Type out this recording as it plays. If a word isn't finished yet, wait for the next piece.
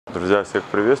Друзья, всех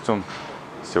приветствуем!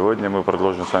 Сегодня мы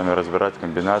продолжим с вами разбирать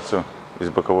комбинацию из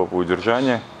бокового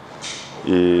удержания.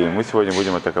 И мы сегодня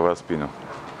будем атаковать спину.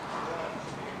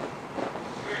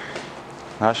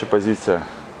 Наша позиция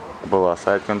была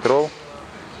сайд-контроль.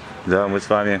 Да, мы с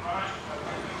вами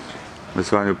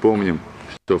помним,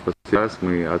 что в последний раз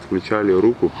мы отключали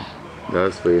руку,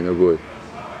 да, своей ногой.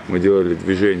 Мы делали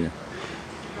движение.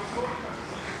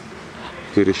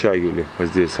 Перешагивали вот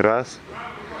здесь раз.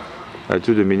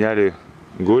 Отсюда меняли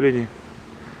голени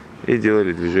и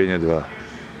делали движение 2.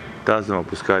 Тазом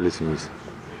опускались вниз.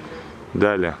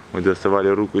 Далее мы доставали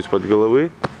руку из-под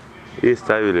головы и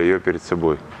ставили ее перед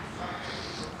собой.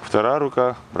 Вторая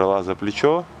рука брала за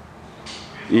плечо,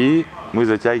 и мы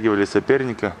затягивали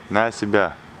соперника на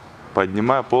себя,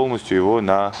 поднимая полностью его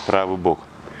на правый бок.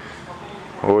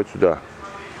 Вот сюда.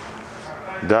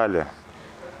 Далее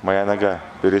моя нога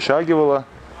перешагивала,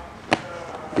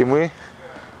 и мы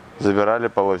забирали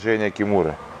положение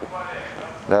кимуры.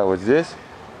 Да, вот здесь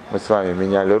мы с вами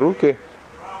меняли руки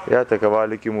и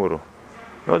атаковали кимуру.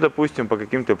 Но, допустим, по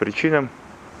каким-то причинам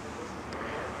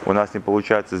у нас не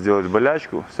получается сделать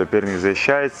болячку, соперник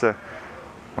защищается,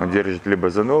 он держит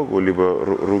либо за ногу, либо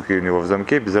руки у него в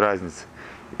замке, без разницы.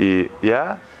 И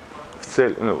я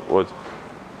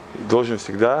должен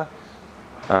всегда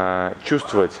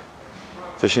чувствовать,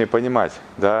 точнее понимать,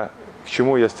 да, к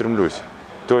чему я стремлюсь.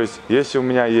 То есть, если у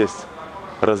меня есть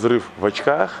разрыв в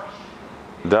очках,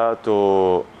 да,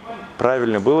 то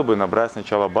правильно было бы набрать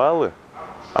сначала баллы,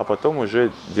 а потом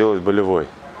уже делать болевой.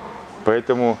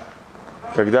 Поэтому,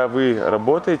 когда вы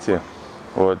работаете,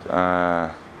 вот,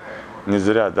 не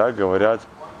зря, да, говорят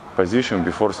позишн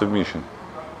before submission.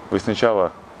 Вы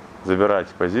сначала забираете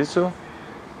позицию,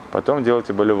 потом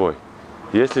делаете болевой.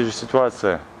 Если же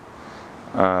ситуация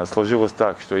сложилась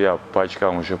так, что я по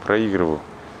очкам уже проигрываю,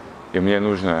 и мне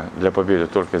нужно для победы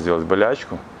только сделать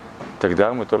болячку,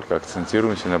 тогда мы только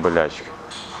акцентируемся на болячке.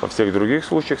 Во всех других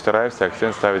случаях стараемся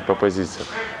акцент ставить по позициям.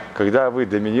 Когда вы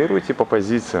доминируете по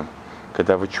позициям,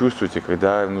 когда вы чувствуете,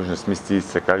 когда нужно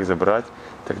сместиться, как забрать,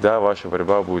 тогда ваша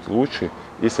борьба будет лучше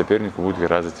и сопернику будет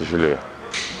гораздо тяжелее.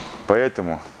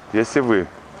 Поэтому, если вы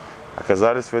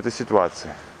оказались в этой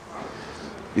ситуации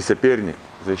и соперник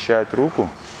защищает руку,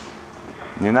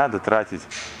 не надо тратить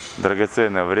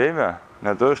драгоценное время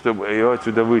на то, чтобы ее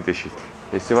отсюда вытащить.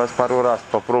 Если вас пару раз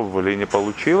попробовали и не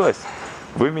получилось,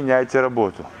 вы меняете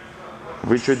работу.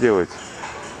 Вы что делаете?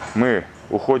 Мы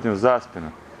уходим за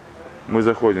спину. Мы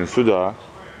заходим сюда.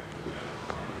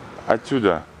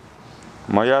 Отсюда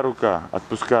моя рука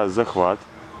отпускает захват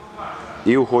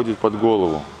и уходит под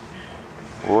голову.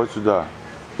 Вот сюда.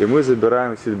 И мы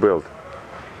забираем сит-белт.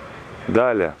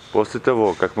 Далее, после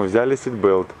того, как мы взяли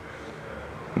сит-белт,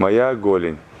 моя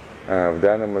голень, в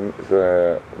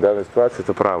данной ситуации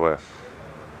это правая.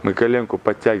 Мы коленку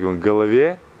подтягиваем к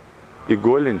голове и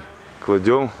голень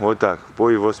кладем вот так по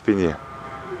его спине.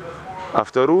 А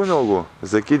вторую ногу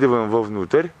закидываем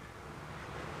вовнутрь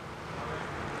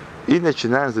и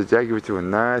начинаем затягивать его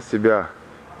на себя.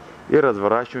 И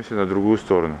разворачиваемся на другую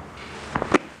сторону.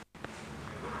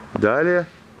 Далее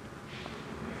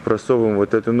просовываем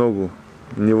вот эту ногу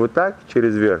не вот так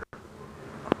через верх,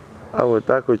 а вот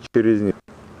так вот через низ.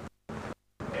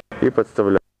 И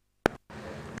подставляем.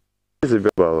 И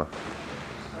забираем балла.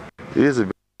 И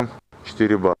забираем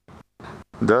 4 балла.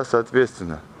 Да,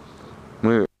 соответственно,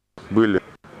 мы были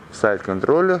в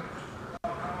сайд-контроле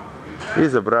и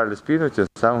забрали спину, тем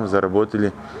самым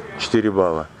заработали 4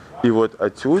 балла. И вот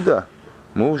отсюда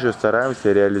мы уже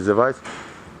стараемся реализовать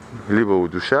либо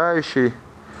удушающий,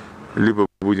 либо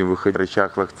будем выходить в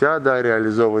рычаг локтя, да,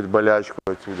 реализовывать болячку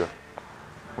отсюда.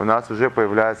 У нас уже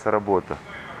появляется работа.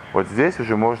 Вот здесь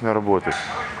уже можно работать,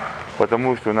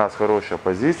 потому что у нас хорошая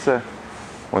позиция,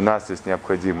 у нас есть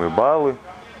необходимые баллы.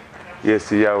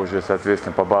 Если я уже,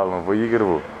 соответственно, по баллам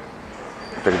выигрываю,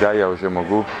 тогда я уже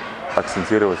могу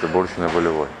акцентироваться больше на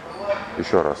болевой.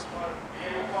 Еще раз.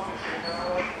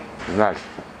 Значит,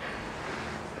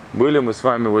 были мы с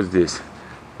вами вот здесь.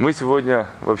 Мы сегодня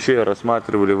вообще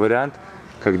рассматривали вариант,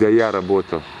 когда я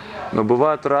работал. Но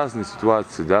бывают разные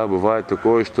ситуации, да, бывает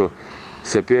такое, что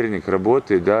соперник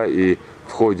работает, да, и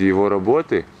в ходе его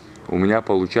работы у меня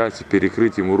получается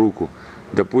перекрыть ему руку.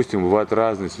 Допустим, бывают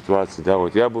разные ситуации, да,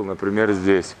 вот я был, например,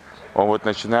 здесь, он вот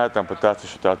начинает там пытаться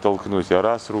что-то оттолкнуть, я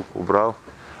раз руку убрал,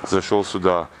 зашел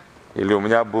сюда. Или у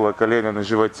меня было колено на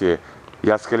животе,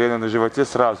 я с колена на животе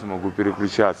сразу могу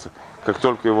переключаться. Как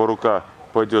только его рука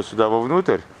пойдет сюда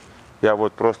вовнутрь, я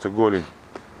вот просто голень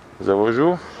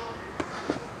завожу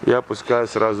и опускаю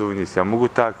сразу вниз. Я могу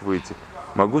так выйти.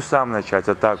 Могу сам начать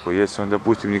атаку. Если он,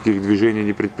 допустим, никаких движений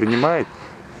не предпринимает,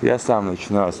 я сам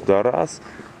начинаю сюда раз,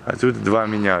 Отсюда 2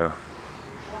 меняю.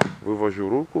 Вывожу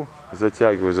руку,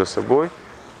 затягиваю за собой,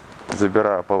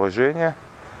 забираю положение,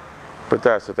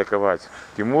 пытаюсь атаковать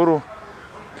кимуру.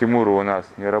 Кимура у нас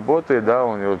не работает, да,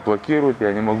 он ее блокирует,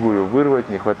 я не могу ее вырвать,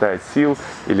 не хватает сил,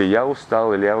 или я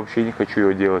устал, или я вообще не хочу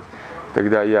ее делать.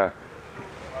 Тогда я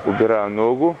убираю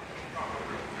ногу,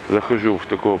 захожу в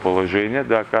такое положение,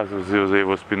 да, оказываюсь за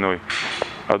его спиной.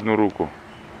 Одну руку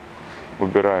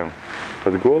убираем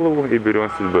под голову и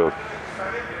берем ситбелт.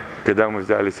 Когда мы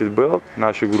взяли ситбелт,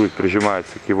 наша грудь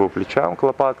прижимается к его плечам, к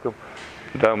лопаткам,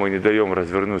 да, мы не даем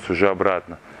развернуться уже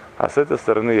обратно. А с этой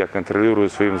стороны я контролирую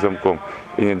своим замком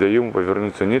и не даю ему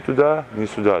повернуться ни туда, ни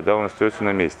сюда, да, он остается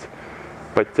на месте.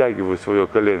 Подтягиваю свое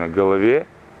колено к голове,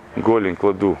 голень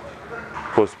кладу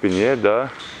по спине, да,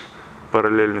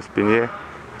 параллельно спине,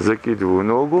 закидываю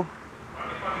ногу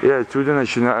и отсюда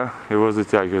начинаю его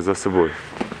затягивать за собой.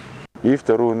 И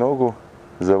вторую ногу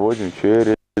заводим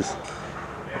через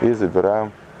и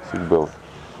забираем ситбелт,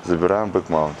 забираем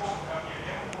бэкмаунт.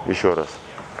 Еще раз.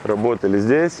 Работали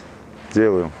здесь,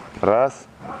 делаем. Раз,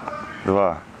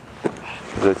 два.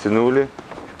 Затянули,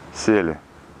 сели.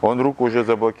 Он руку уже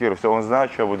заблокировал, все, он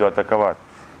знает, что я буду атаковать.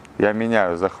 Я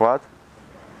меняю захват,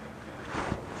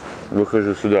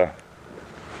 выхожу сюда.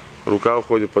 Рука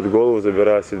уходит под голову,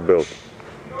 забираю ситбелт.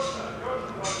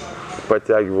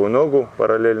 Подтягиваю ногу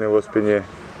параллельно его спине,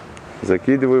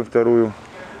 закидываю вторую,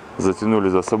 затянули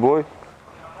за собой.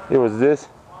 И вот здесь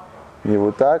не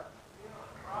вот так,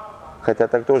 хотя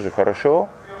так тоже хорошо,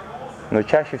 но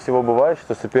чаще всего бывает,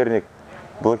 что соперник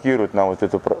блокирует нам вот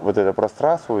это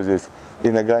пространство вот здесь,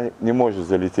 и нога не может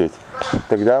залететь.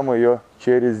 Тогда мы ее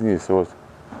через низ вот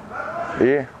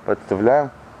и подставляем,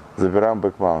 забираем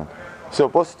бэкмаунт. Все,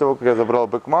 после того, как я забрал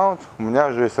бэкмаунт, у меня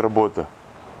уже есть работа.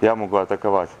 Я могу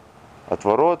атаковать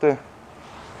отвороты,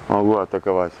 могу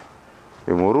атаковать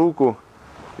ему руку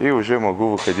и уже могу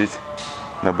выходить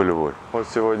на болевой. Вот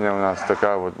сегодня у нас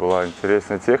такая вот была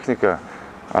интересная техника.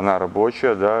 Она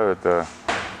рабочая, да, это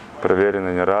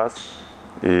проверено не раз.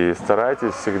 И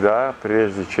старайтесь всегда,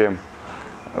 прежде чем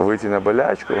выйти на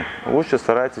болячку, лучше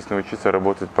старайтесь научиться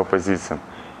работать по позициям,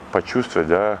 почувствовать,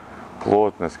 да,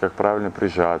 плотность, как правильно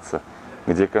прижаться,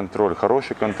 где контроль,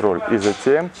 хороший контроль. И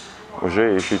затем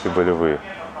уже ищите болевые.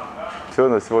 Все,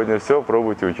 на сегодня все.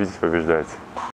 Пробуйте, учитесь побеждать.